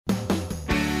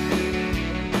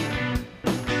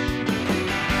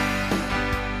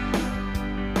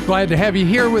Glad to have you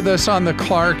here with us on the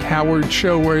Clark Howard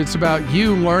Show, where it's about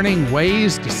you learning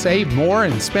ways to save more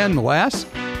and spend less.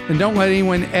 And don't let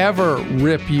anyone ever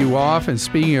rip you off. And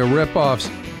speaking of rip-offs,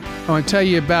 I want to tell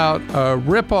you about a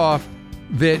rip-off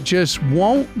that just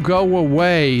won't go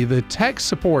away, the tech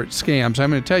support scams. I'm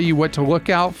going to tell you what to look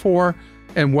out for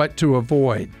and what to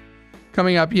avoid.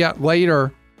 Coming up yet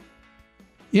later,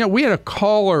 we had a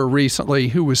caller recently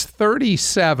who was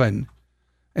 37,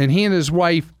 and he and his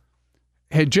wife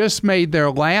had just made their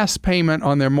last payment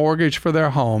on their mortgage for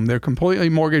their home. They're completely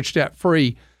mortgage debt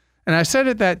free. And I said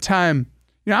at that time,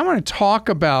 I want to talk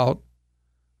about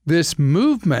this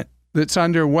movement that's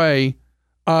underway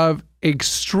of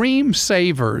extreme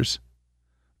savers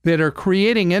that are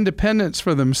creating independence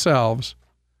for themselves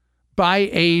by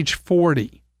age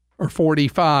 40 or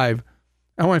 45.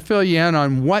 I want to fill you in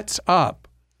on what's up.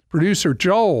 Producer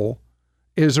Joel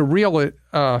is a real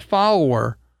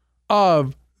follower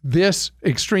of this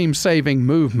extreme saving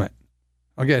movement.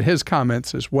 I'll get his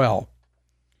comments as well.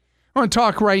 I want to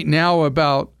talk right now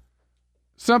about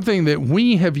something that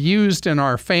we have used in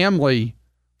our family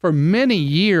for many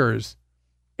years,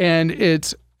 and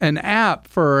it's an app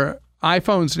for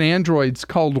iPhones and Androids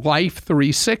called Life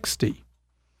 360.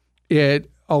 It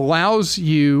allows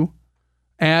you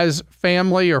as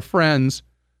family or friends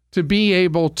to be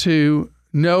able to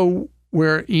know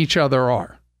where each other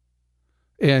are.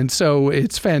 And so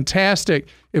it's fantastic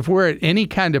if we're at any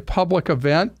kind of public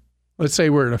event, let's say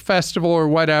we're at a festival or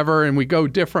whatever, and we go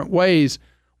different ways,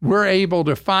 we're able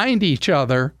to find each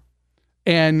other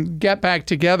and get back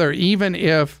together, even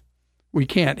if we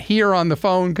can't hear on the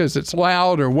phone because it's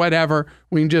loud or whatever.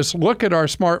 We can just look at our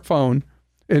smartphone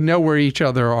and know where each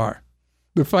other are.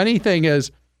 The funny thing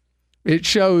is, it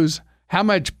shows how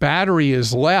much battery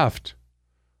is left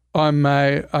on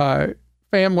my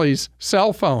family's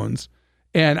cell phones.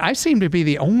 And I seem to be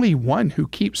the only one who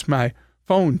keeps my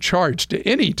phone charged to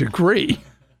any degree.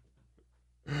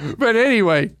 But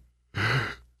anyway,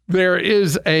 there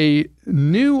is a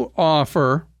new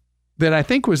offer that I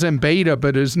think was in beta,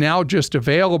 but is now just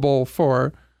available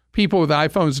for people with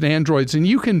iPhones and Androids. And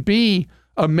you can be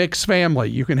a mixed family.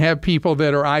 You can have people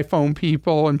that are iPhone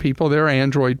people and people that are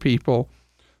Android people.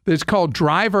 It's called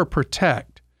Driver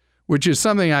Protect, which is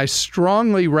something I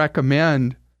strongly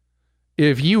recommend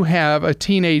if you have a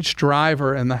teenage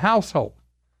driver in the household.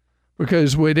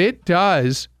 Because what it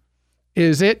does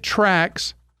is it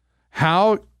tracks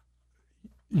how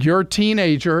your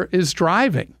teenager is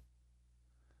driving.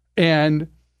 And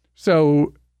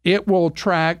so it will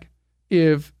track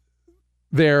if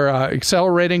they're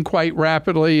accelerating quite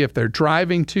rapidly, if they're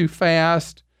driving too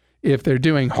fast, if they're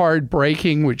doing hard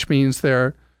braking, which means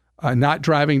they're not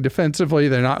driving defensively,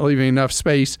 they're not leaving enough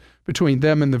space between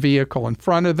them and the vehicle in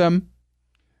front of them.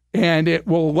 And it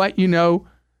will let you know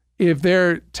if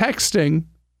they're texting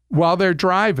while they're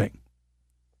driving.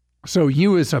 So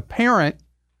you as a parent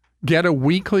get a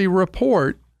weekly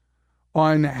report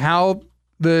on how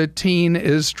the teen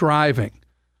is driving.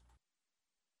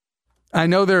 I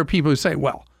know there are people who say,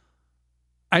 well,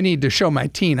 I need to show my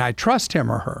teen I trust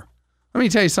him or her. Let me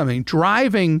tell you something.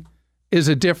 Driving is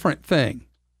a different thing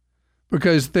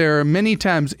because there many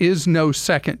times is no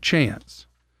second chance.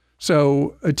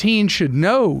 So a teen should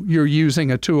know you're using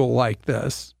a tool like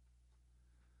this,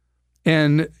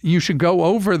 and you should go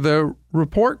over the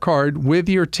report card with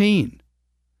your teen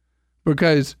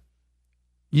because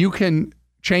you can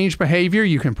change behavior,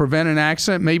 you can prevent an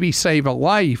accident, maybe save a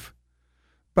life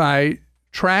by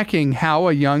tracking how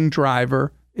a young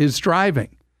driver is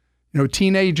driving.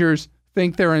 Teenagers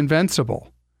think they're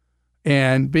invincible,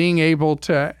 and being able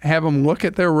to have them look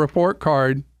at their report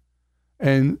card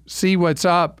and see what's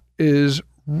up is,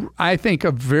 I think,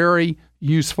 a very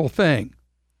useful thing.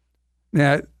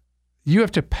 Now, you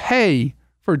have to pay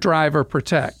for Driver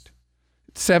Protect.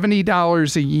 It's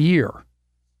 $70 a year.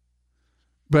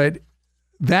 But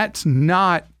that's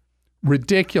not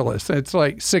ridiculous. It's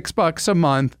like $6 a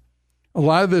month. A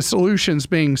lot of the solutions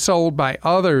being sold by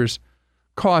others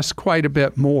cost quite a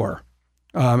bit more.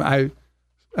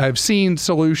 I've seen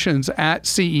solutions at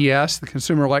CES, the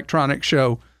Consumer Electronics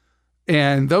Show,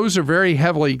 and those are very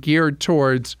heavily geared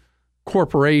towards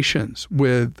corporations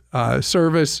with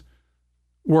service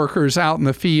workers out in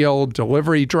the field,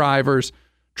 delivery drivers,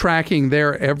 tracking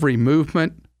their every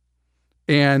movement.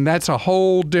 And that's a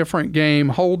whole different game,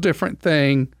 whole different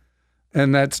thing.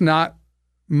 And that's not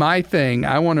my thing.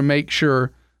 I want to make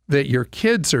sure that your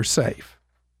kids are safe.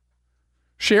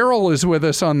 Cheryl is with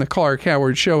us on the Clark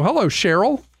Howard Show. Hello,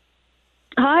 Cheryl.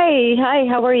 Hi,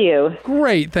 how are you?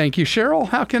 Great, thank you, Cheryl.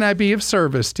 How can I be of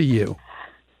service to you?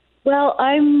 Well,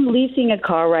 I'm leasing a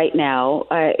car right now.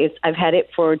 I've had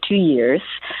it for 2 years.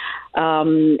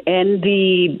 In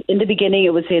the beginning,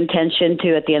 it was the intention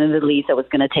to, at the end of the lease, I was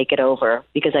going to take it over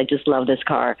because I just love this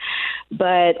car.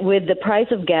 But with the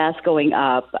price of gas going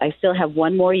up, I still have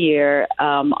 1 more year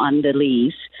on the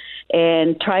lease,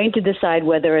 and trying to decide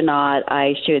whether or not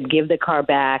I should give the car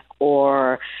back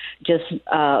or just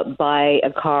buy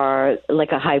a car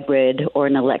like a hybrid or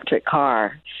an electric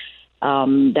car.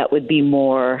 That would be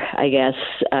more, I guess,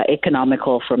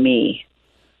 economical for me.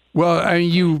 Well,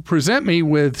 you present me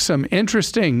with some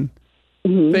interesting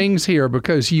things here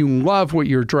because you love what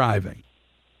you're driving.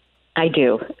 I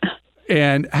do.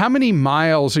 And how many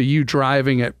miles are you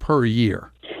driving it per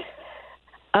year?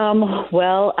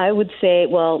 Well, I would say,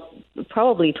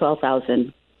 probably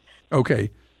 12,000.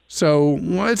 Okay. So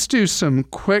let's do some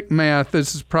quick math.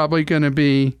 This is probably going to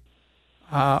be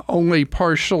only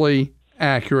partially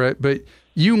accurate, but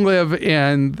you live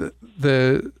in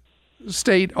the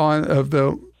state of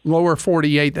the lower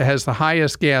 48 that has the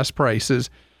highest gas prices.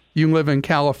 You live in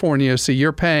California, so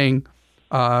you're paying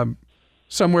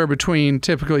somewhere between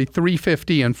typically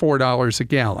 $3.50 and $4 a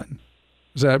gallon.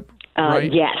 Is that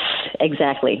right? Yes,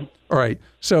 exactly. All right.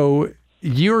 So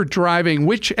you're driving,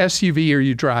 which SUV are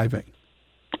you driving?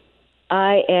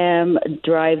 I am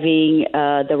driving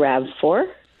the RAV4.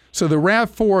 So the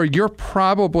RAV4, you're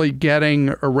probably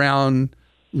getting around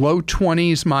low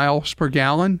 20s miles per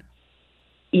gallon?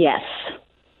 Yes.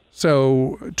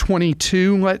 So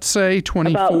 22, let's say,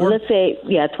 24? Let's say,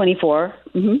 24.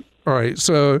 Mm-hmm. All right.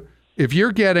 So if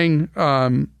you're getting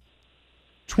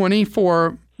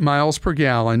 24 miles per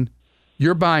gallon,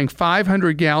 you're buying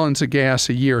 500 gallons of gas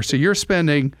a year. So you're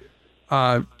spending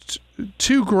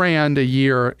 $2,000 a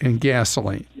year in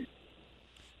gasoline.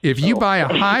 If you buy a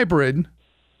hybrid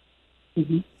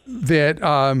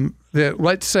that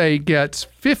let's say gets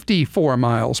 54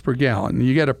 miles per gallon,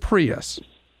 you get a Prius,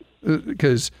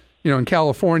 because in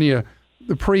California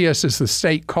the Prius is the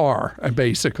state car.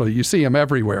 Basically, you see them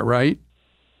everywhere, right?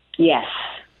 Yes.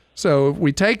 So if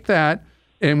we take that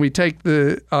and we take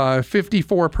the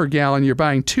 54 per gallon, you're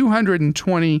buying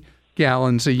 220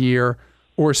 gallons a year,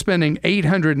 or spending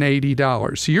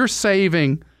 $880. So you're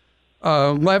saving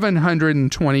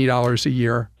 $1,120 a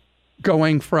year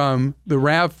going from the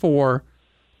RAV4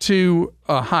 to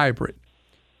a hybrid.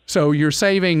 So you're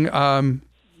saving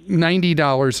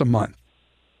 $90 a month.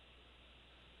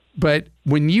 But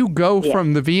when you go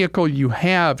from the vehicle you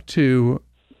have to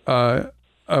a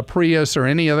Prius or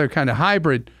any other kind of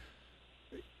hybrid,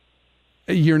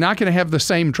 you're not going to have the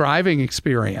same driving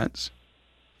experience.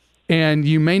 And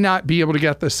you may not be able to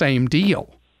get the same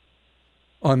deal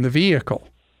on the vehicle.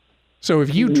 So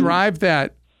if you drive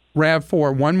that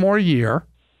RAV4 one more year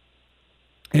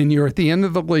and you're at the end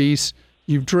of the lease,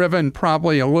 you've driven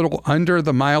probably a little under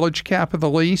the mileage cap of the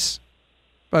lease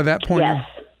by that point. Yes.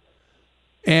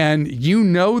 And you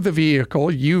know the vehicle,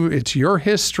 it's your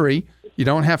history. You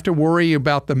don't have to worry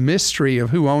about the mystery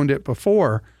of who owned it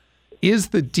before. Is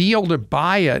the deal to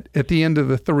buy it at the end of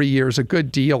the 3 years a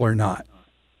good deal or not?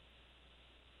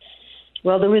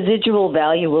 Well, the residual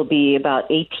value will be about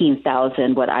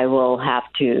 $18,000, what I will have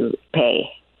to pay.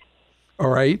 All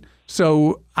right.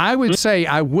 So I would say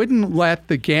I wouldn't let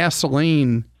the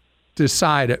gasoline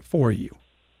decide it for you.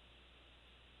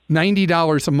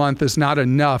 $90 a month is not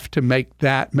enough to make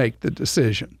the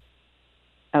decision.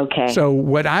 Okay. So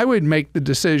what I would make the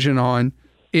decision on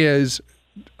is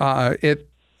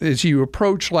as you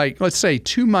approach, let's say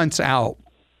 2 months out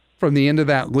from the end of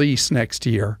that lease next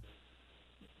year,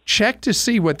 check to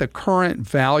see what the current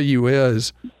value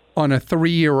is on a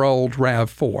 3-year-old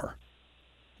RAV4.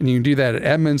 And you can do that at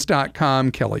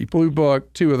Edmunds.com, Kelley Blue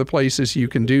Book, 2 of the places you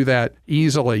can do that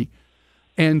easily,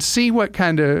 and see what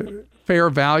kind of fair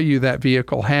value that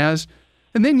vehicle has.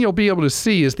 And then you'll be able to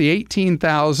see, is the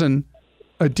 $18,000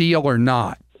 a deal or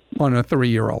not on a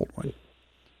 3-year-old one?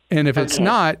 And if it's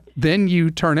not, then you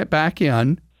turn it back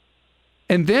in,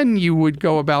 and then you would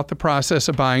go about the process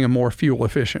of buying a more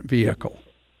fuel-efficient vehicle.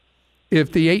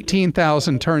 If the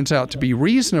 $18,000 turns out to be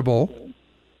reasonable,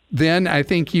 then I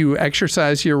think you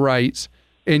exercise your rights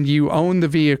and you own the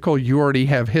vehicle you already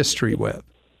have history with.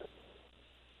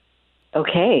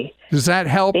 Okay. Does that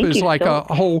help Thank as you like so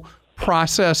a whole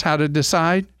process how to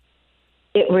decide?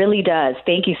 It really does.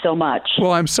 Thank you so much.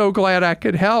 Well, I'm so glad I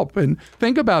could help. And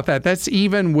think about that. That's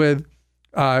even with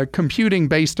computing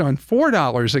based on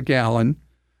 $4 a gallon.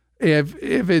 If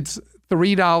it's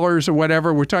 $3 or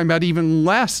whatever, we're talking about even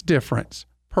less difference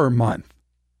per month.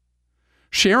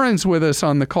 Sharon's with us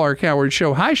on the Clark Howard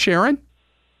Show. Hi, Sharon.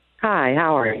 Hi,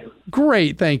 how are you?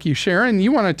 Great. Thank you, Sharon.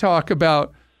 You want to talk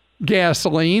about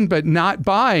gasoline, but not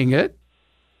buying it.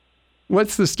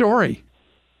 What's the story?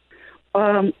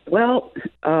 Well,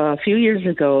 a few years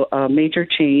ago, a major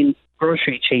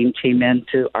grocery chain came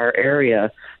into our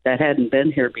area that hadn't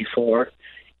been here before.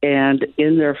 And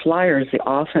in their flyers, they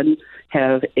often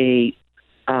have a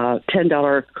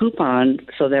 $10 coupon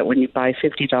so that when you buy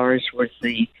 $50 worth of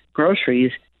the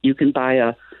groceries, you can buy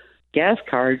a gas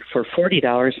card for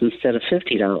 $40 instead of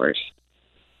 $50.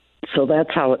 So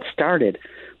that's how it started.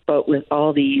 But with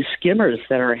all the skimmers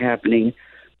that are happening,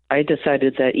 I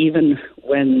decided that even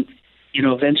when,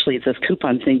 eventually this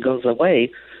coupon thing goes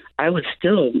away, I would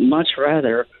still much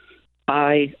rather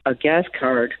buy a gas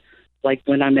card, like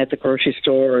when I'm at the grocery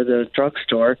store or the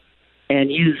drugstore, and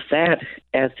use that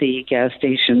at the gas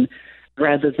station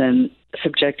rather than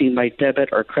subjecting my debit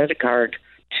or credit card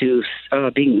to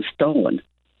being stolen.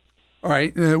 All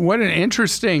right. What an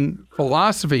interesting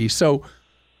philosophy. So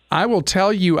I will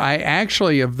tell you, I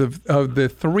actually, of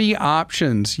the three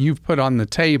options you've put on the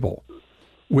table,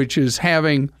 which is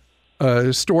having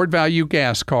a stored value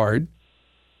gas card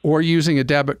or using a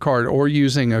debit card or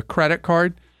using a credit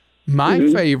card, my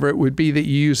favorite would be that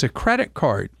you use a credit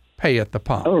card, pay at the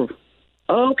pump. Oh,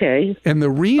 okay. And the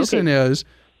reason is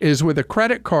with a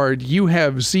credit card, you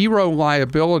have zero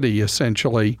liability,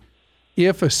 essentially,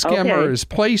 if a skimmer is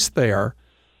placed there.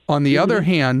 On the other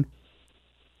hand,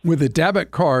 with a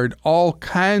debit card, all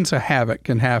kinds of havoc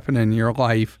can happen in your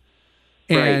life.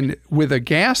 And with a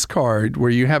gas card,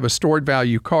 where you have a stored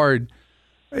value card,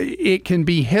 it can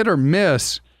be hit or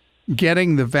miss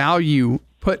getting the value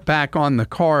put back on the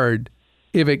card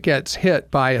if it gets hit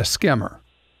by a skimmer.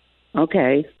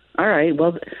 Okay. All right.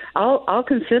 Well, I'll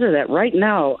consider that. Right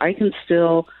now, I can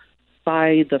still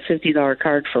buy the $50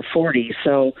 card for $40,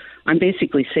 so I'm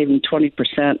basically saving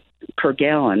 20% per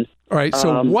gallon. All right.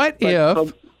 So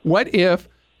what if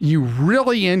you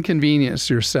really inconvenience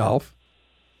yourself,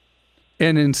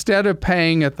 and instead of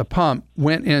paying at the pump,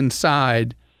 went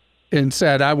inside and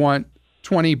said, I want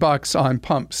 $20 on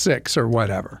pump 6 or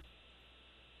whatever?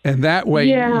 And that way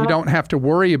you don't have to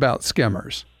worry about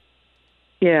skimmers.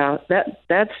 Yeah,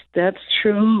 that's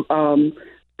true.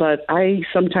 But I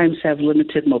sometimes have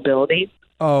limited mobility.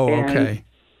 Oh, okay.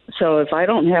 So if I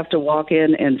don't have to walk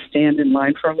in and stand in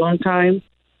line for a long time,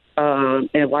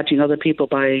 and watching other people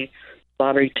buy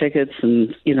lottery tickets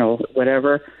and,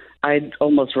 whatever, I'd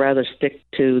almost rather stick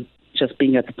to just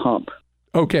being at the pump.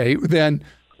 Okay, then,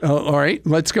 all right,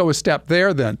 let's go a step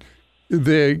there then.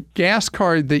 The gas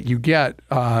card that you get,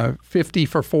 50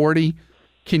 for 40,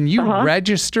 can you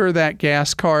register that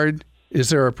gas card? Is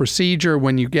there a procedure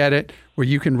when you get it where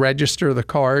you can register the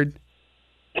card?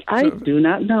 I do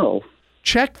not know.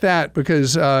 Check that,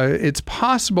 because it's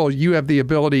possible you have the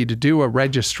ability to do a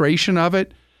registration of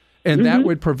it, and that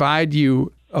would provide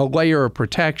you a layer of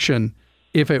protection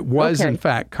if it was in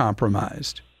fact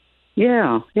compromised.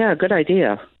 Yeah, good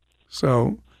idea.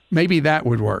 So maybe that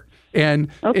would work. And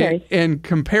in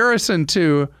comparison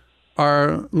to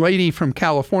our lady from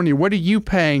California, what are you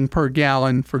paying per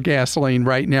gallon for gasoline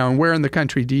right now, and where in the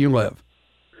country do you live?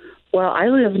 Well, I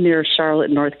live near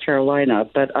Charlotte, North Carolina,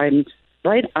 but I'm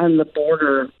right on the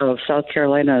border of South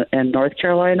Carolina and North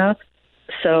Carolina.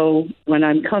 So when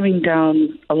I'm coming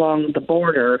down along the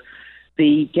border,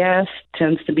 the gas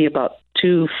tends to be about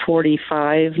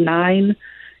 $2.45.9.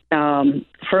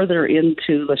 Further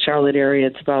into the Charlotte area,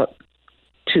 it's about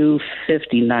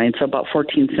 $2.59, so about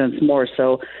 14 cents more.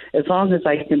 So as long as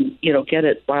I can, get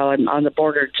it while I'm on the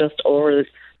border just over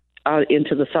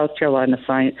into the South Carolina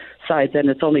side, then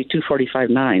it's only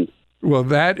 $2.45.9. Well,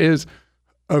 that is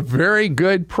a very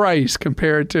good price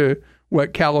compared to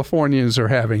what Californians are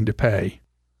having to pay.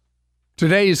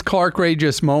 Today's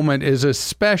Clarkrageous Moment is a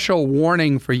special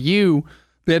warning for you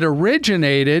that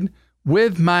originated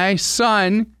with my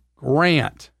son,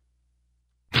 Grant.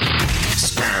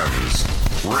 Scams,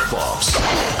 rip-offs,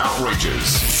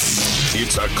 outrages.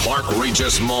 It's a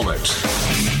Clarkrageous Moment.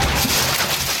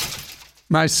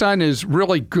 My son is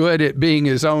really good at being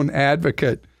his own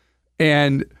advocate,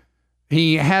 and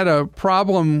he had a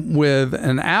problem with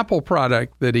an Apple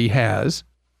product that he has,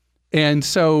 and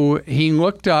so he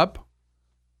looked up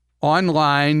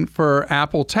online for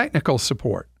Apple technical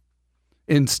support.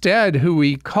 Instead, who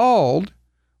he called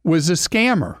was a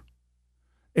scammer.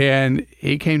 And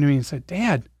he came to me and said,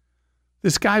 Dad,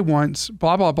 this guy wants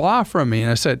blah, blah, blah from me.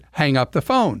 And I said, hang up the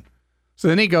phone. So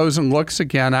then he goes and looks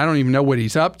again. I don't even know what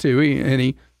he's up to. And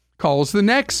he calls the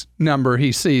next number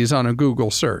he sees on a Google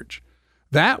search.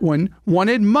 That one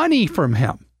wanted money from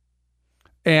him.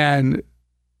 And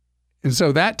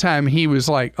so that time he was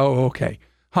like, oh, okay,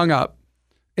 hung up.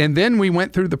 And then we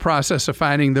went through the process of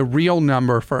finding the real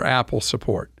number for Apple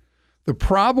support. The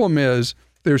problem is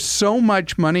there's so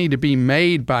much money to be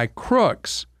made by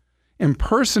crooks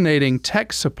impersonating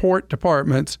tech support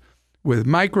departments with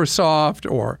Microsoft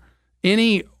or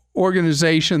any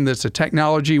organization that's a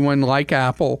technology one like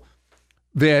Apple,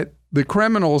 that the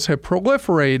criminals have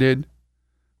proliferated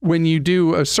when you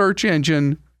do a search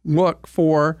engine look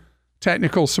for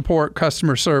technical support,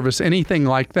 customer service, anything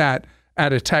like that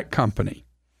at a tech company.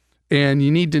 And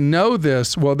you need to know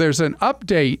this. Well, there's an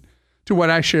update to what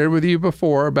I shared with you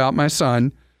before about my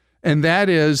son, and that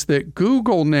is that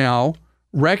Google now,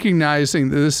 recognizing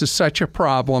that this is such a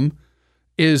problem,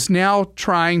 is now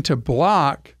trying to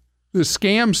block the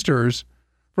scamsters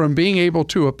from being able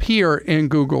to appear in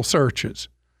Google searches.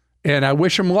 And I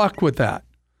wish them luck with that.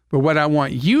 But what I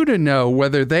want you to know,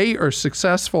 whether they are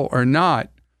successful or not,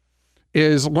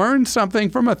 is learn something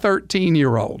from a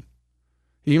 13-year-old.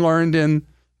 He learned in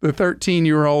the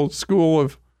 13-year-old school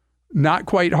of not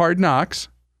quite hard knocks,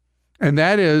 and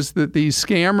that is that these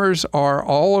scammers are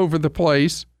all over the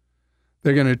place.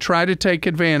 They're going to try to take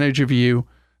advantage of you,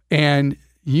 and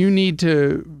you need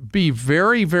to be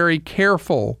very, very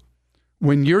careful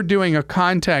when you're doing a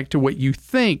contact to what you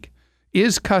think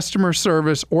is customer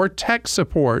service or tech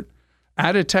support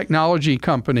at a technology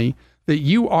company, that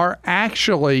you are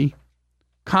actually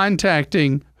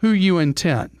contacting who you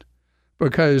intend.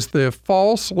 Because the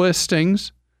false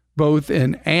listings, both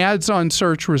in ads on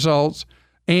search results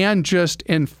and just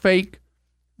in fake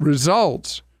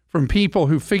results from people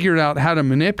who figured out how to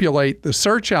manipulate the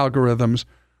search algorithms,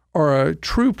 are a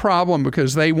true problem,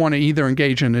 because they want to either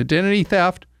engage in identity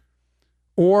theft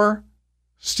or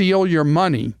steal your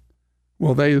money.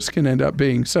 Well, those can end up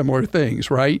being similar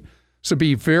things, right? So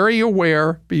be very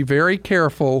aware, be very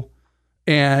careful,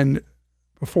 and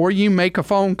before you make a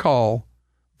phone call,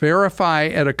 verify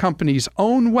at a company's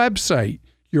own website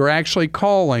you're actually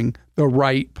calling the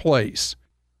right place.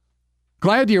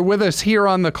 Glad you're with us here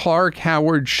on the Clark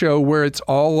Howard Show, where it's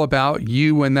all about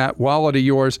you and that wallet of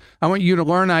yours. I want you to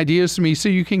learn ideas from me so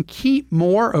you can keep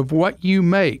more of what you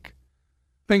make.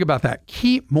 Think about that.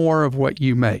 Keep more of what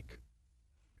you make.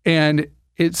 And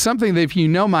it's something that, if you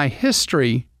know my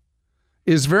history,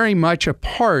 is very much a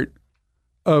part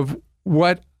of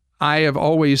what I have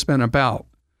always been about.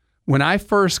 When I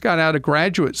first got out of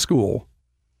graduate school,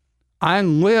 I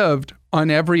lived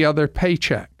on every other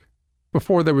paycheck.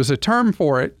 Before there was a term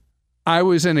for it, I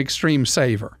was an extreme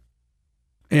saver.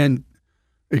 And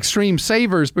extreme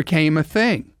savers became a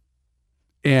thing.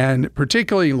 And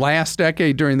particularly last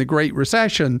decade during the Great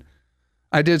Recession,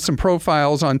 I did some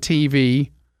profiles on TV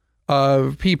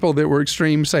of people that were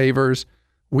extreme savers.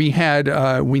 We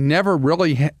never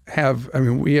really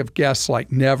we have guests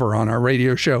like never on our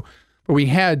radio show, but we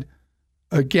had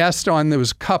a guest on that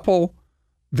was a couple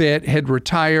that had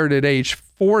retired at age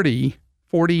 40,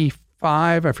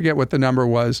 45, I forget what the number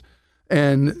was,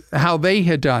 and how they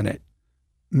had done it.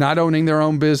 Not owning their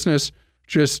own business,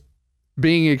 just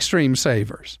being extreme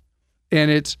savers.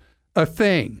 And it's a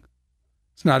thing.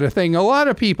 It's not a thing a lot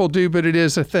of people do, but it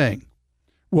is a thing.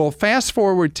 Well, fast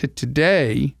forward to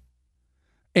today,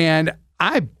 and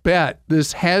I bet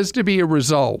this has to be a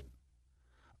result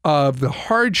of the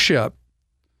hardship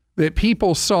that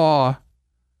people saw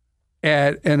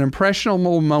at an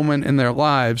impressionable moment in their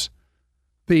lives,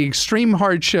 the extreme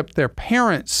hardship their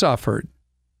parents suffered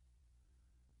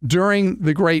during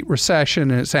the Great Recession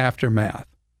and its aftermath,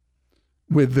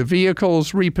 with the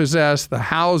vehicles repossessed, the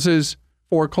houses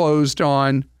foreclosed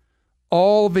on,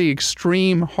 all the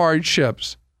extreme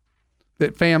hardships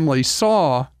that families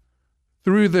saw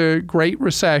through the Great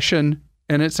Recession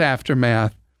and its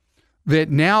aftermath, that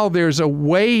now there's a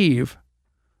wave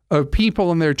of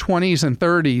people in their 20s and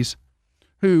 30s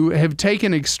who have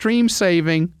taken extreme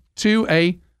saving to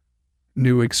a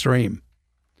new extreme.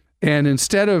 And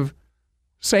instead of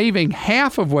saving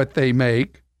half of what they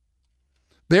make,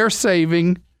 they're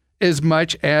saving as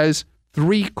much as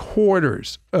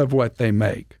 3/4 of what they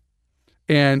make.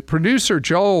 And producer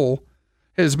Joel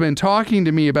has been talking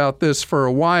to me about this for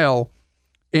a while,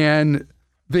 and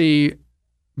the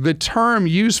term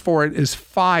used for it is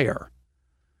FIRE.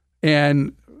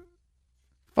 And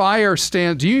FIRE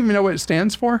stands, do you even know what it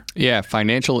stands for? Yeah,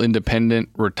 Financial Independent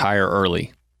Retire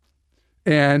Early.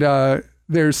 And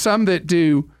there's some that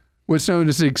do what's known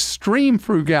as extreme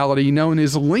frugality, known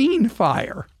as lean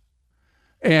FIRE.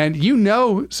 And you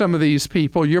know some of these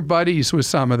people, you're buddies with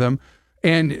some of them,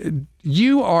 and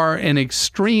you are an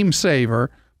extreme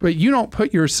saver, but you don't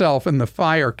put yourself in the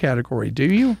FIRE category, do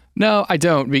you? No, I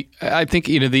don't. I think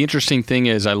the interesting thing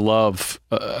is I love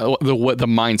the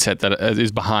mindset that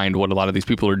is behind what a lot of these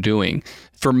people are doing.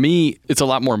 For me, it's a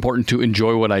lot more important to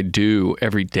enjoy what I do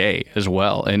every day as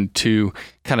well, and to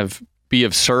kind of be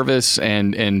of service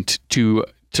and to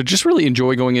just really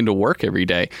enjoy going into work every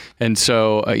day. And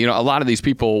so, a lot of these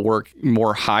people work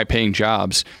more high-paying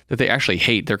jobs that they actually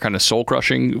hate. They're kind of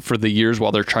soul-crushing for the years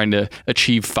while they're trying to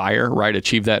achieve FIRE, right?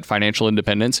 Achieve that financial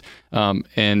independence.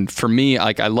 And for me,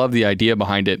 I love the idea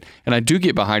behind it, and I do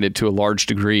get behind it to a large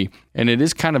degree. And it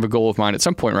is kind of a goal of mine at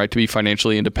some point, right, to be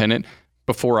financially independent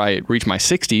before I reach my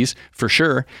 60s, for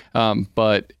sure.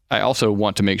 But I also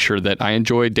want to make sure that I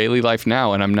enjoy daily life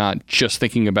now, and I'm not just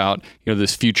thinking about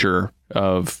this future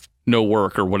of no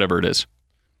work or whatever it is.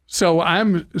 So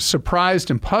I'm surprised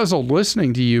and puzzled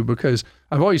listening to you, because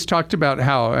I've always talked about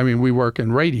how, we work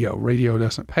in radio. Radio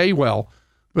doesn't pay well,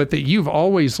 but that you've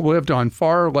always lived on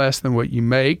far less than what you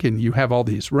make, and you have all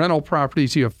these rental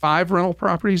properties. You have 5 rental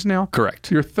properties now?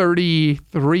 Correct. You're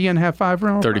 33 and have 5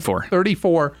 rental? 34.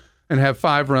 34 and have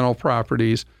 5 rental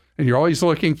properties, and you're always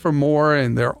looking for more,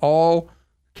 and they're all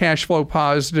cash flow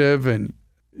positive, and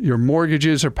your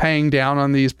mortgages are paying down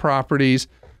on these properties.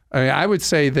 I would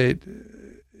say that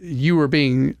you are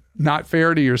being not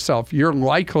fair to yourself. You're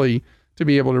likely to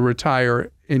be able to retire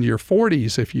in your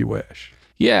 40s if you wish.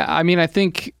 Yeah, I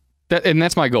think that, and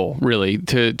that's my goal, really,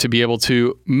 to be able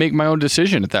to make my own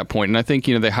decision at that point. And I think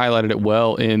they highlighted it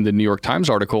well in the New York Times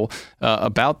article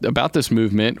about this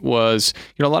movement. Was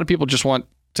a lot of people just want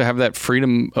to have that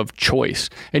freedom of choice.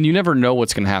 And you never know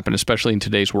what's going to happen, especially in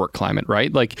today's work climate,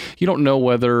 right? Like, you don't know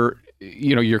whether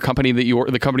your company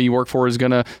the company you work for is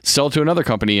going to sell to another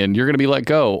company and you're going to be let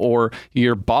go, or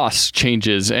your boss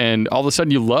changes and all of a sudden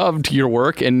you loved your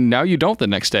work and now you don't the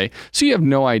next day. So you have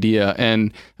no idea.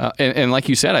 And like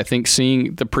you said, I think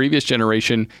seeing the previous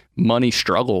generation money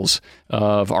struggles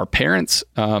of our parents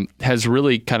has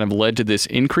really kind of led to this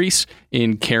increase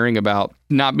in caring about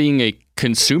not being a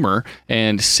consumer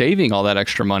and saving all that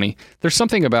extra money. There's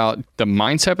something about the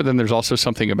mindset, but then there's also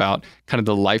something about kind of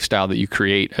the lifestyle that you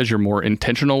create as you're more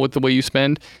intentional with the way you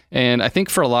spend. And I think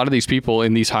for a lot of these people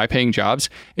in these high-paying jobs,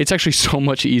 it's actually so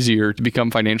much easier to become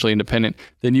financially independent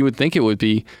than you would think it would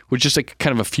be with just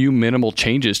kind of a few minimal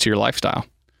changes to your lifestyle.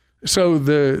 So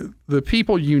the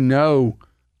people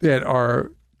that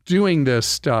are doing this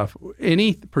stuff,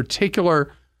 any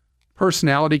particular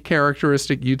personality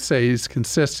characteristic you'd say is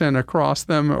consistent across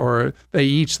them, or they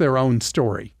each their own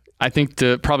story? I think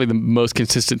probably the most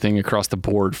consistent thing across the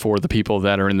board for the people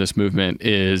that are in this movement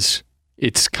is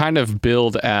it's kind of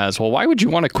billed as, well, why would you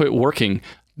want to quit working?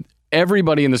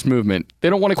 Everybody in this movement, they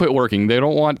don't want to quit working. They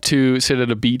don't want to sit at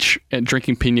a beach and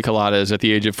drinking pina coladas at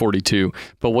the age of 42.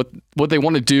 But what they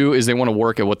want to do is they want to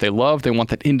work at what they love. They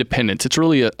want that independence. It's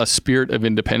really a spirit of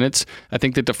independence, I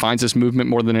think, that defines this movement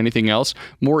more than anything else,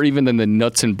 more even than the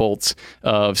nuts and bolts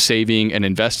of saving and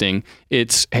investing.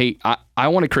 It's, hey, I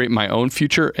want to create my own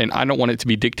future, and I don't want it to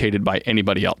be dictated by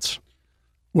anybody else.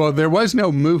 Well, there was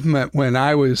no movement when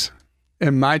I was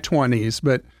in my 20s,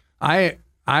 but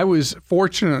I was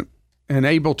fortunate and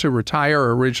able to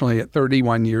retire originally at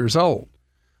 31 years old.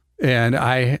 And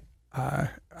I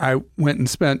went and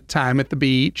spent time at the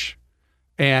beach,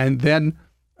 and then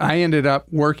I ended up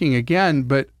working again,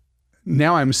 but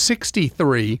now I'm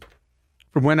 63.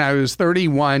 From when I was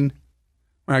 31,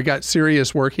 when I got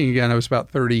serious working again, I was about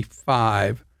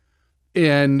 35.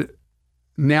 And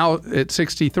now at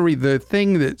 63, the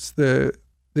thing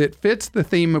that fits the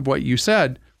theme of what you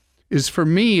said is, for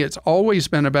me, it's always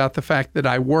been about the fact that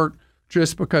I work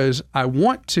just because I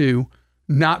want to,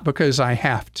 not because I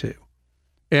have to.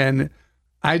 And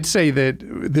I'd say that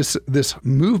this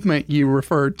movement you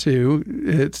referred to,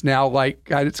 it's now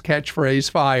got its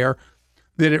catchphrase, FIRE,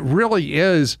 that it really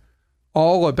is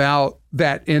all about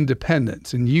that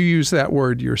independence. And you use that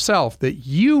word yourself, that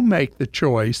you make the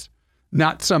choice,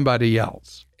 not somebody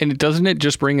else. And doesn't it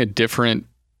just bring a different,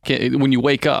 when you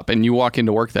wake up and you walk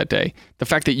into work that day, the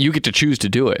fact that you get to choose to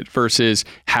do it versus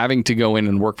having to go in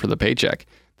and work for the paycheck,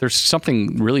 there's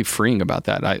something really freeing about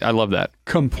that. I love that.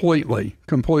 Completely.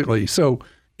 So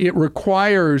it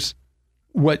requires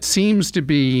what seems to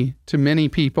be, to many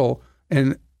people,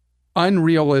 an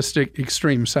unrealistic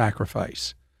extreme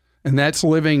sacrifice. And that's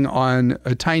living on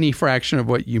a tiny fraction of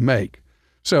what you make.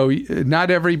 So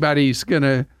not everybody's going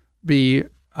to be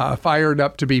fired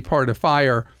up to be part of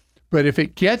FIRE. But if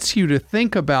it gets you to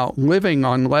think about living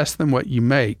on less than what you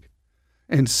make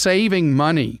and saving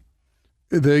money,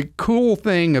 the cool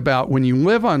thing about when you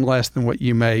live on less than what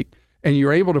you make and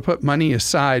you're able to put money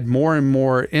aside more and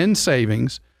more in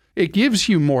savings, it gives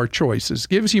you more choices,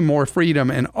 gives you more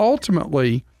freedom. And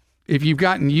ultimately, if you've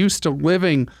gotten used to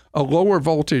living a lower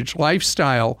voltage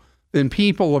lifestyle than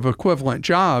people of equivalent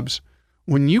jobs,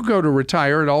 when you go to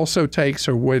retire, it also takes,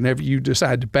 or whenever you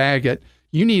decide to bag it,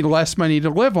 you need less money to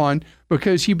live on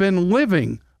because you've been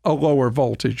living a lower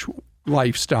voltage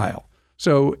lifestyle.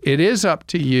 So it is up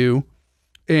to you.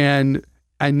 And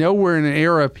I know we're in an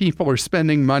era people are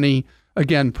spending money,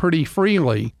 again, pretty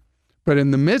freely. But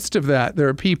in the midst of that, there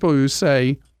are people who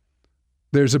say,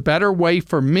 there's a better way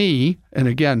for me. And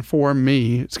again, for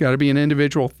me, it's got to be an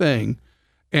individual thing.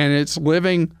 And it's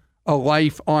living a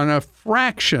life on a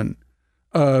fraction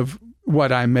of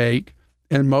what I make.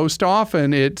 And most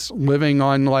often it's living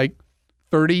on like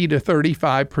 30 to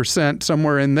 35%,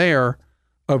 somewhere in there,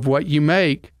 of what you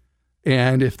make.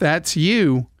 And if that's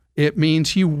you, it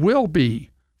means you will be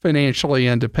financially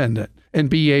independent and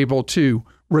be able to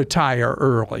retire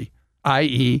early,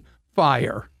 i.e.,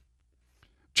 FIRE.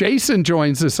 Jason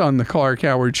joins us on the Clark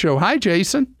Howard Show. Hi,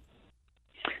 Jason.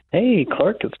 Hey,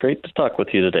 Clark. It's great to talk with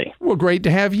you today. Well, great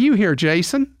to have you here,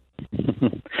 Jason.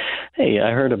 Hey,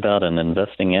 I heard about an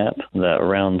investing app that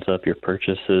rounds up your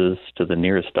purchases to the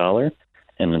nearest dollar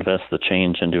and invests the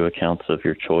change into accounts of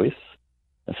your choice.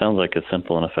 It sounds like a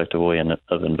simple and effective way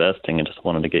of investing, and just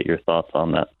wanted to get your thoughts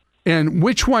on that. And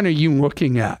which one are you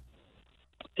looking at?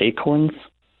 Acorns?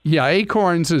 Yeah,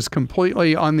 Acorns is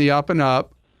completely on the up and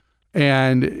up.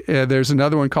 And there's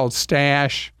another one called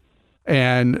Stash.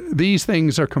 And these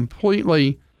things are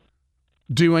completely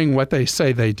doing what they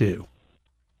say they do.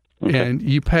 Okay. And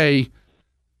you pay,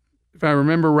 if I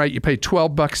remember right, you pay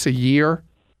 $12 a year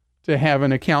to have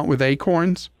an account with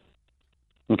Acorns.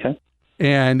 Okay.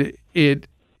 And it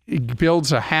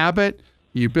builds a habit.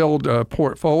 You build a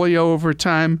portfolio over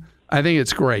time. I think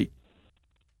it's great.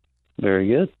 Very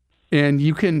good. And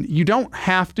you don't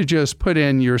have to just put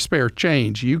in your spare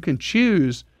change. You can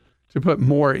choose to put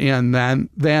more in than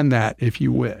that if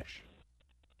you wish.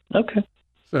 Okay.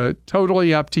 So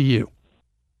totally up to you.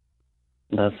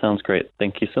 That sounds great.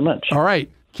 Thank you so much. All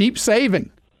right. Keep saving.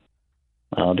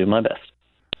 I'll do my best.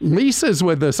 Lisa's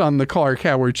with us on the Clark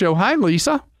Howard Show. Hi,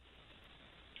 Lisa.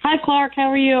 Hi, Clark.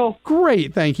 How are you?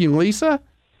 Great. Thank you, Lisa.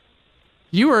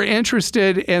 You are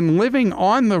interested in living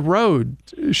on the road.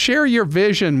 Share your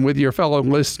vision with your fellow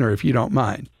listener, if you don't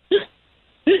mind.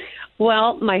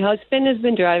 Well, my husband has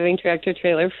been driving tractor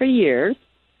trailer for years,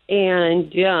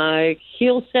 and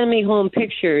he'll send me home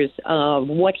pictures of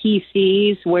what he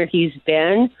sees, where he's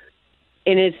been,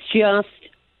 and it's just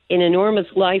an enormous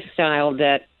lifestyle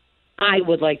that I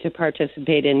would like to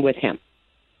participate in with him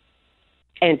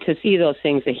and to see those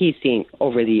things that he's seen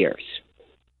over the years.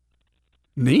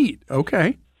 Neat.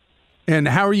 Okay. And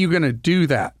how are you going to do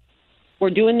that? We're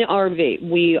doing the RV.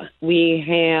 We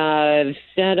have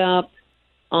set up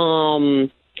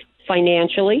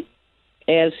financially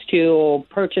as to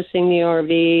purchasing the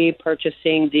RV,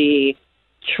 purchasing the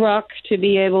truck to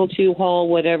be able to haul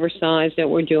whatever size that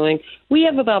we're doing. We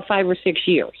have about 5 or 6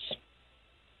 years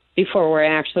before we're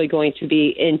actually going to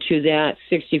be into that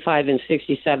 65 and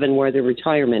 67 where the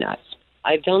retirement is.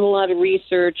 I've done a lot of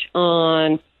research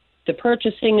on the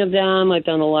purchasing of them. I've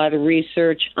done a lot of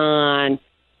research on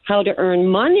how to earn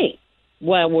money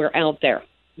while we're out there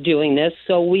doing this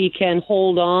so we can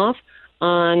hold off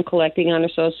on collecting on our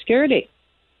Social Security.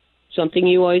 Something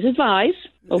you always advise,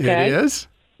 okay? It is.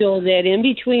 So that in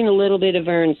between a little bit of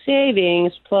earned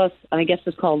savings, plus I guess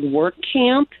it's called work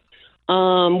camp,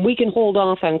 we can hold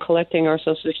off on collecting our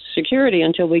Social Security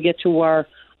until we get to our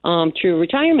true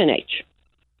retirement age.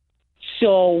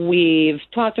 So we've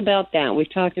talked about that.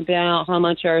 We've talked about how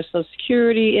much our Social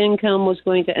Security income was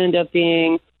going to end up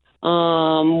being.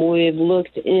 We've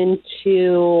looked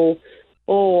into,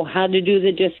 how to do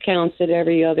the discounts at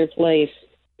every other place,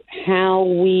 how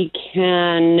we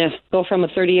can go from a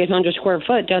 3,800 square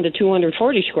foot down to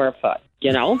 240 square foot,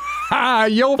 you know?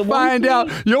 You'll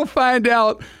find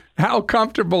out how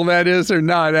comfortable that is or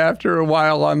not after a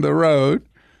while on the road.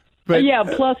 But, yeah,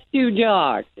 plus 2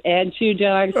 dogs. Add 2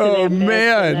 dogs to that mix,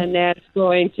 man. and that's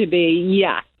going to be,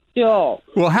 So,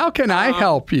 well, how can I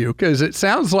help you? Because it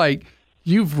sounds like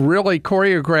you've really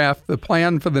choreographed the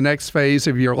plan for the next phase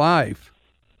of your life.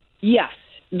 yes.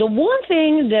 The one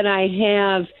thing that I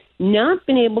have not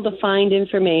been able to find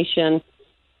information,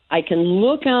 I can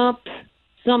look up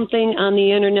something on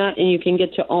the internet, and you can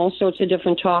get to all sorts of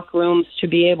different talk rooms to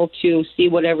be able to see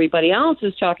what everybody else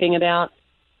is talking about.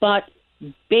 But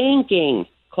banking,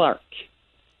 Clark.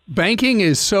 Banking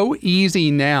is so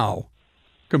easy now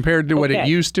compared to what it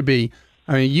used to be.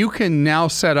 I mean, you can now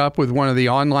set up with one of the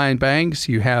online banks.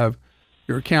 You have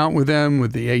your account with them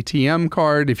with the ATM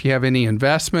card. If you have any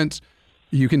investments,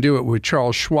 you can do it with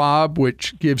Charles Schwab,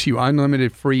 which gives you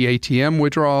unlimited free ATM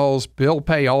withdrawals. Bill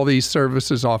Pay, all these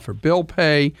services offer Bill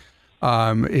Pay.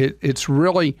 It's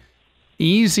really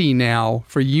easy now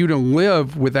for you to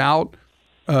live without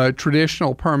a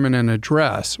traditional permanent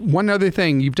address. One other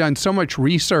thing, you've done so much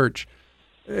research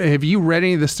Have you read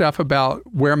any of the stuff about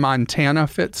where Montana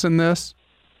fits in this?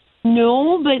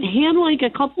 No, but had like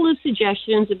a couple of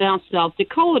suggestions about South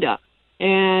Dakota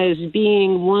as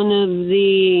being one of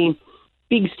the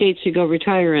big states to go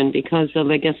retire in because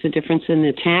of, I guess, the difference in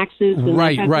the taxes. And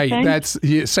right. That That's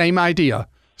the same idea.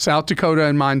 South Dakota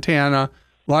and Montana.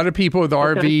 A lot of people with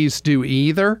RVs do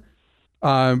either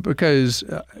because,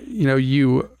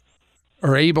 you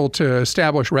are able to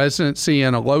establish residency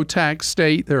in a low-tax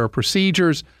state. There are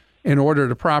procedures in order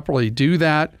to properly do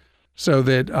that so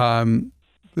that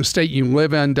the state you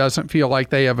live in doesn't feel like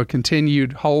they have a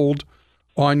continued hold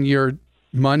on your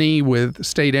money with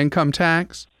state income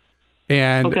tax.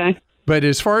 But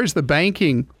as far as the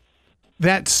banking,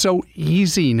 that's so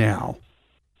easy now.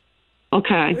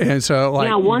 Okay. And so,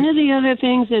 now, one of the other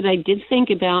things that I did think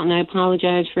about, and I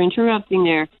apologize for interrupting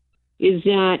there, is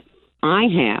that I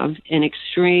have an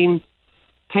extreme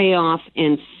payoff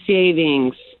and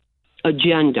savings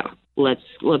agenda. Let's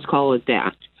call it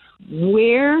that.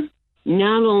 Where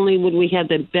not only would we have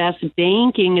the best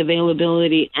banking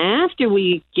availability after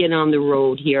we get on the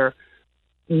road here,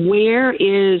 where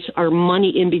is our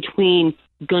money in between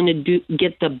going to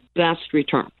get the best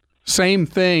return? Same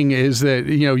thing is that,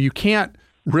 you can't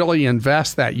really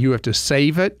invest that. You have to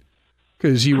save it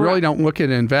because you really don't look at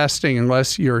investing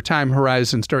unless your time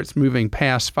horizon starts moving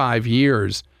past 5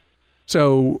 years.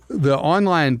 So the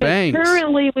online banks...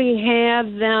 Currently, we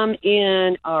have them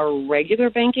in our regular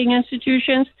banking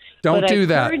institutions. Don't do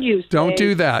that. Don't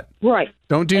do that. Right.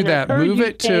 Don't do that. Move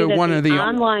it to one of the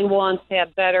online ones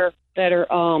have better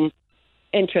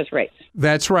interest rates.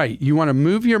 That's right. You want to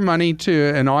move your money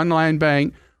to an online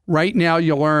bank. Right now,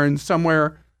 you'll earn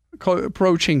somewhere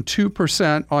approaching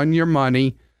 2% on your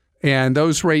money, and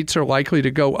those rates are likely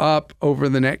to go up over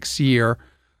the next year.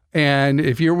 And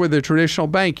if you're with a traditional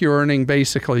bank, you're earning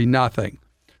basically nothing.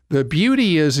 The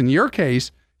beauty is, in your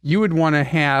case, you would want to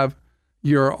have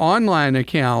your online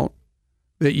account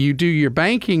that you do your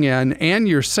banking in and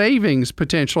your savings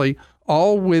potentially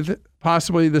all with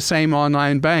possibly the same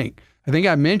online bank. I think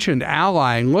I mentioned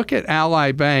Ally. Look at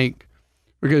Ally Bank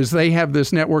because they have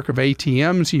this network of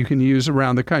ATMs you can use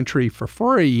around the country for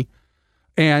free.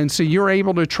 And so you're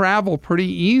able to travel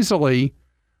pretty easily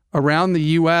around the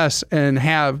U.S. and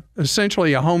have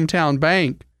essentially a hometown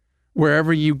bank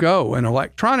wherever you go, an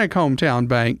electronic hometown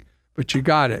bank, but you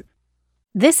got it.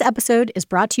 This episode is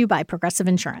brought to you by Progressive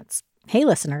Insurance. Hey,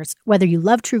 listeners, whether you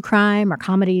love true crime or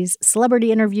comedies,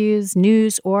 celebrity interviews,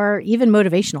 news, or even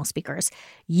motivational speakers,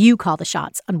 you call the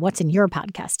shots on what's in your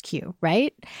podcast queue,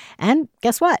 right? And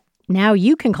guess what? Now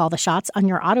you can call the shots on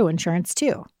your auto insurance,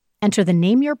 too. Enter the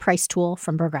Name Your Price tool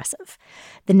from Progressive.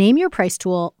 The Name Your Price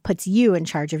tool puts you in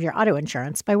charge of your auto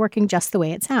insurance by working just the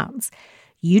way it sounds.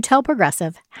 You tell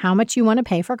Progressive how much you want to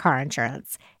pay for car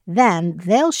insurance. Then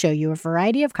they'll show you a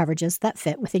variety of coverages that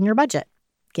fit within your budget,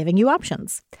 giving you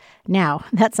options. Now,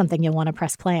 that's something you'll want to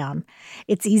press play on.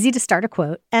 It's easy to start a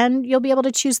quote, and you'll be able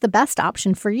to choose the best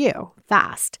option for you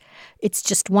fast. It's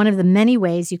just one of the many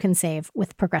ways you can save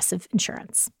with Progressive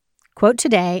Insurance. Quote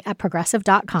today at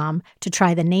Progressive.com to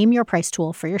try the Name Your Price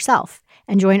tool for yourself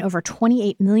and join over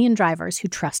 28 million drivers who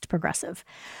trust Progressive.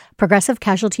 Progressive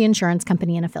Casualty Insurance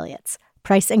Company and Affiliates.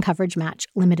 Price and coverage match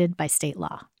limited by state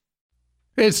law.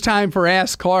 It's time for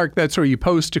Ask Clark. That's where you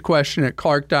post a question at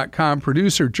Clark.com.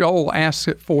 Producer Joel asks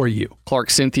it for you. Clark,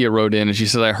 Cynthia wrote in and she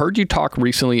says, I heard you talk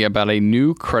recently about a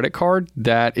new credit card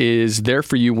that is there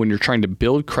for you when you're trying to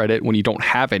build credit when you don't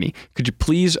have any. Could you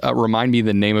please remind me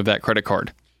the name of that credit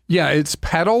card? Yeah, it's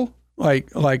Petal,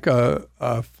 like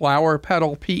a flower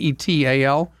petal,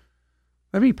 P-E-T-A-L.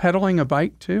 That be pedaling a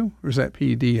bike too? Or is that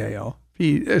P-D-A-L?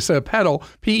 It's a Petal,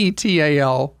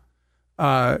 P-E-T-A-L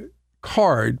card.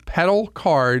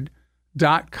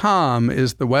 Petalcard.com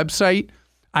is the website.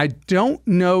 I don't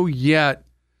know yet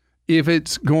if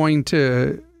it's going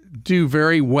to do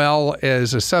very well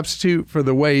as a substitute for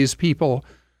the ways people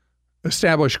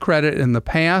establish credit in the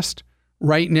past.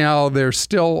 Right now, they're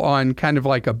still on kind of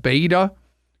like a beta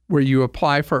where you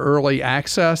apply for early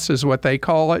access is what they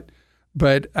call it.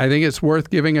 But I think it's worth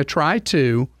giving a try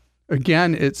to.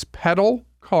 Again, it's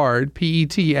Petalcard,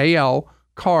 P-E-T-A-L,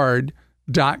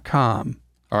 card.com.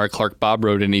 All right, Clark, Bob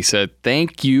wrote in. He said,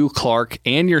 thank you, Clark,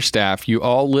 and your staff. You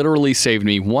all literally saved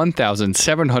me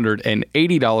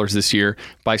 $1,780 this year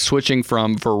by switching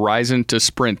from Verizon to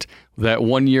Sprint. That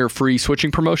 1-year free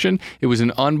switching promotion, it was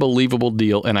an unbelievable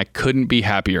deal, and I couldn't be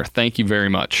happier. Thank you very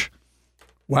much.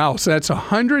 Wow, so that's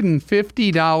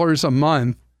 $150 a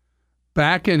month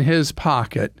back in his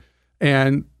pocket.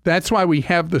 And that's why we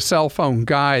have the cell phone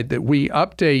guide that we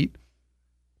update.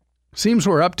 Seems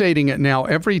we're updating it now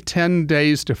every 10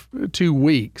 days to 2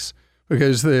 weeks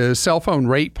because the cell phone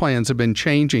rate plans have been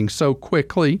changing so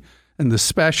quickly and the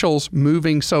specials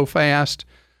moving so fast.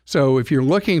 So if you're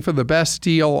looking for the best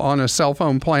deal on a cell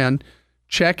phone plan,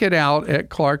 check it out at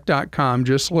Clark.com.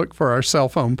 Just look for our cell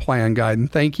phone plan guide. And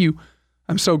thank you.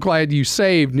 I'm so glad you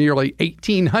saved nearly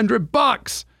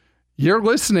 $1,800. You're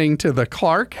listening to The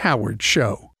Clark Howard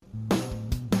Show.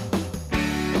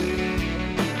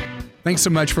 Thanks so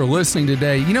much for listening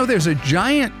today. You know, there's a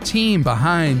giant team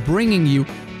behind bringing you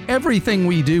everything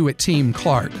we do at Team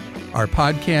Clark. Our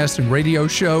podcast and radio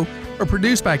show are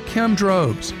produced by Kim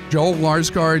Drobes, Joel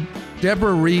Larsgaard,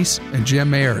 Deborah Reese, and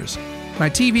Jim Ayers. My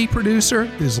TV producer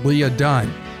is Leah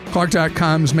Dunn.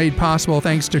 Clark.com is made possible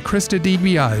thanks to Krista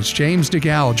DiBiase, James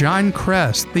DeGal, John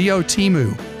Kress, Theo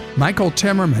Timu, Michael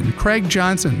Timmerman, Craig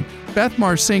Johnson, Beth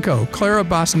Marcinko, Clara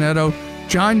Bosnetto,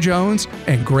 John Jones,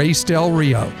 and Grace Del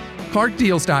Rio.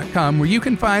 ClarkDeals.com, where you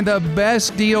can find the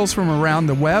best deals from around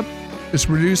the web, is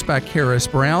produced by Karis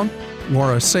Brown,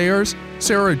 Laura Sayers,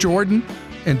 Sarah Jordan,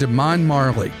 and Damon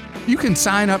Marley. You can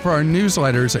sign up for our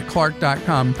newsletters at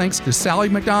Clark.com thanks to Sally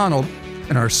McDonald,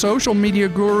 and our social media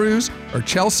gurus are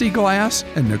Chelsea Glass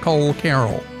and Nicole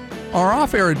Carroll. Our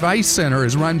off-air advice center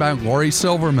is run by Lori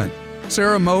Silverman,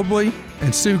 Sarah Mobley,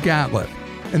 and Sue Gatliff,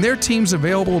 and their team's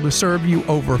available to serve you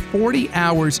over 40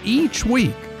 hours each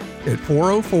week at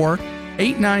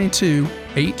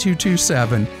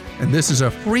 404-892-8227, and this is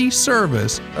a free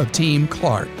service of Team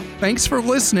Clark. Thanks for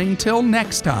listening. Till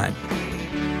next time.